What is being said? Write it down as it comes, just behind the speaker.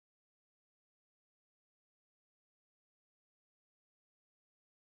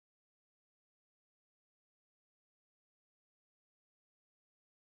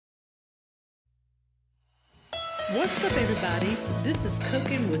What's up, everybody? This is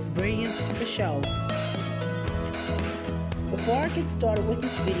Cooking with Brillancefasho1. Before I get started with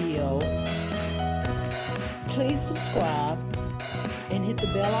this video, please subscribe and hit the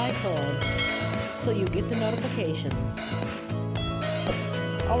bell icon so you get the notifications.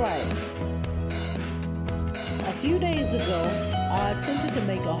 Alright, a few days ago, I attempted to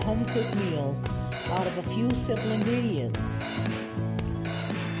make a home-cooked meal out of a few simple ingredients,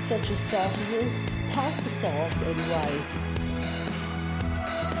 such as sausages, pasta sauce, and rice.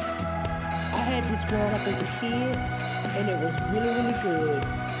 I had this growing up as a kid, and it was really good.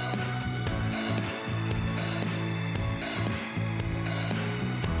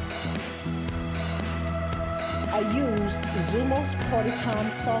 I used Zumos Party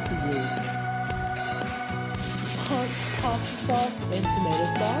Time sausages, Hunt's pasta sauce and tomato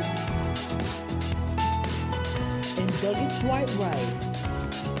sauce, and Duggett's white rice.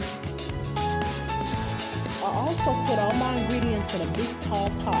 I also put all my ingredients in a big tall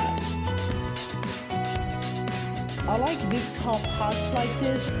pot. I like big tall pots like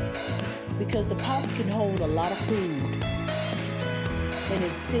this because the pots can hold a lot of food and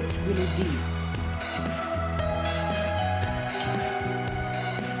it sits really deep.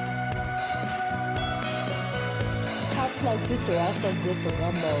 Pots like this are also good for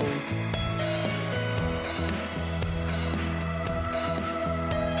gumbos.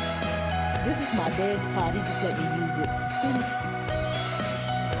 This is my dad's pot, he just let me use it.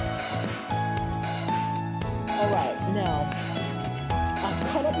 Alright, now, I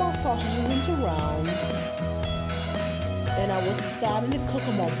cut up my sausages into rounds, and I was deciding to cook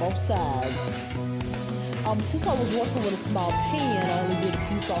them on both sides. Since I was working with a small pan, I only did a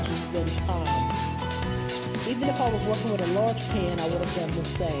few sausages at a time. Even if I was working with a large pan, I would have done the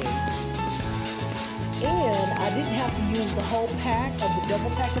same. And I didn't have to use the whole pack of the double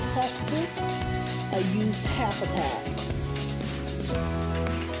pack of sausages. I used half a pack.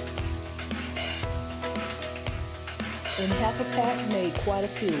 And half a pack made quite a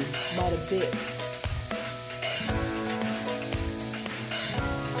few, about a bit.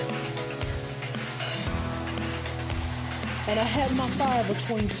 And I had my fire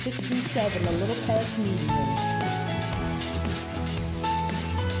between 6 and 7, a little past medium.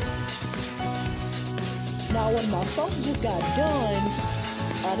 Now when my sausages got done,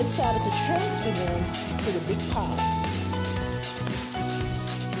 I decided to transfer them to the big pot.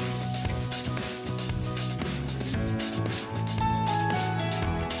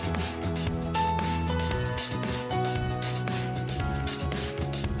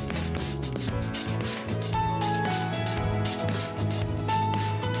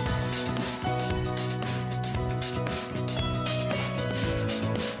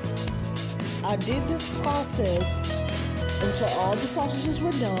 I did this process until all the sausages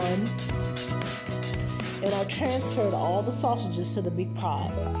were done, and I transferred all the sausages to the big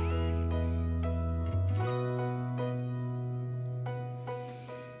pot.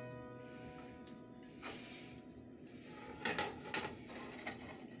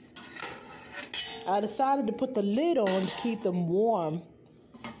 I decided to put the lid on to keep them warm,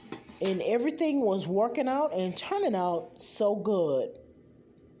 and everything was working out and turning out so good.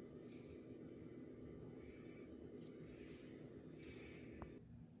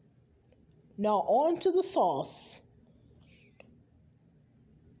 Now on to the sauce.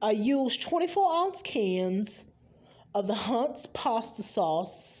 I used 24-ounce cans of the Hunt's pasta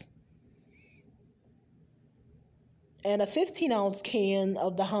sauce and a 15-ounce can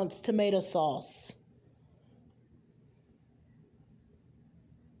of the Hunt's tomato sauce.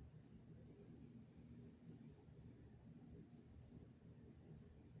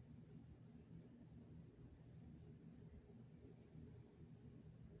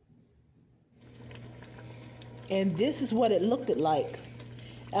 And this is what it looked like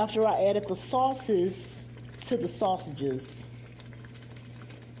after I added the sauces to the sausages.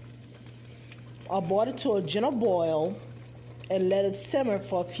 I brought it to a gentle boil and let it simmer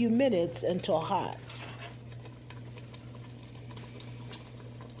for a few minutes until hot.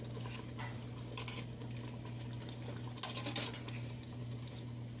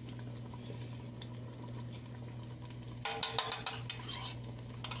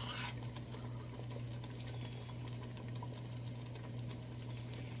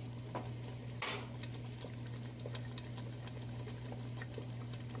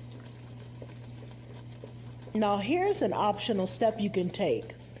 Now here's an optional step you can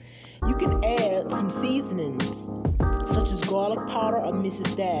take. You can add some seasonings, such as garlic powder or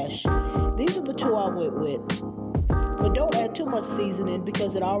Mrs. Dash. These are the two I went with. But don't add too much seasoning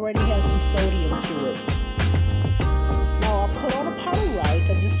because it already has some sodium to it. Now I put on a pot of rice.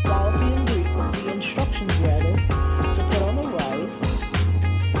 I just followed the instructions rather.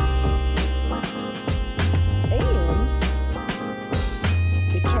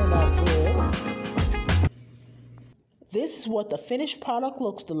 is what the finished product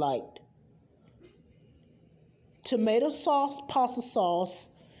looks like. Tomato sauce, pasta sauce,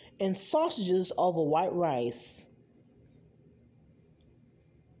 and sausages over white rice.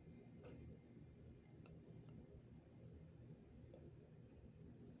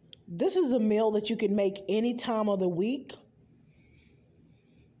 This is a meal that you can make any time of the week.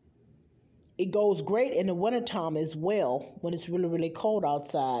 It goes great in the wintertime as well when it's really, really cold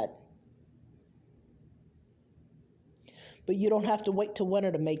outside. But you don't have to wait till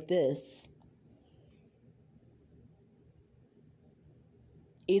winter to make this.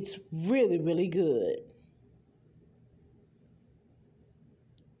 It's really, really good.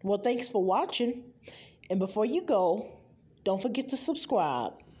 Well, thanks for watching. And before you go, don't forget to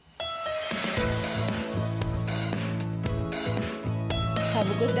subscribe.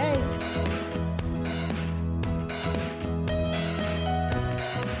 Have a good day.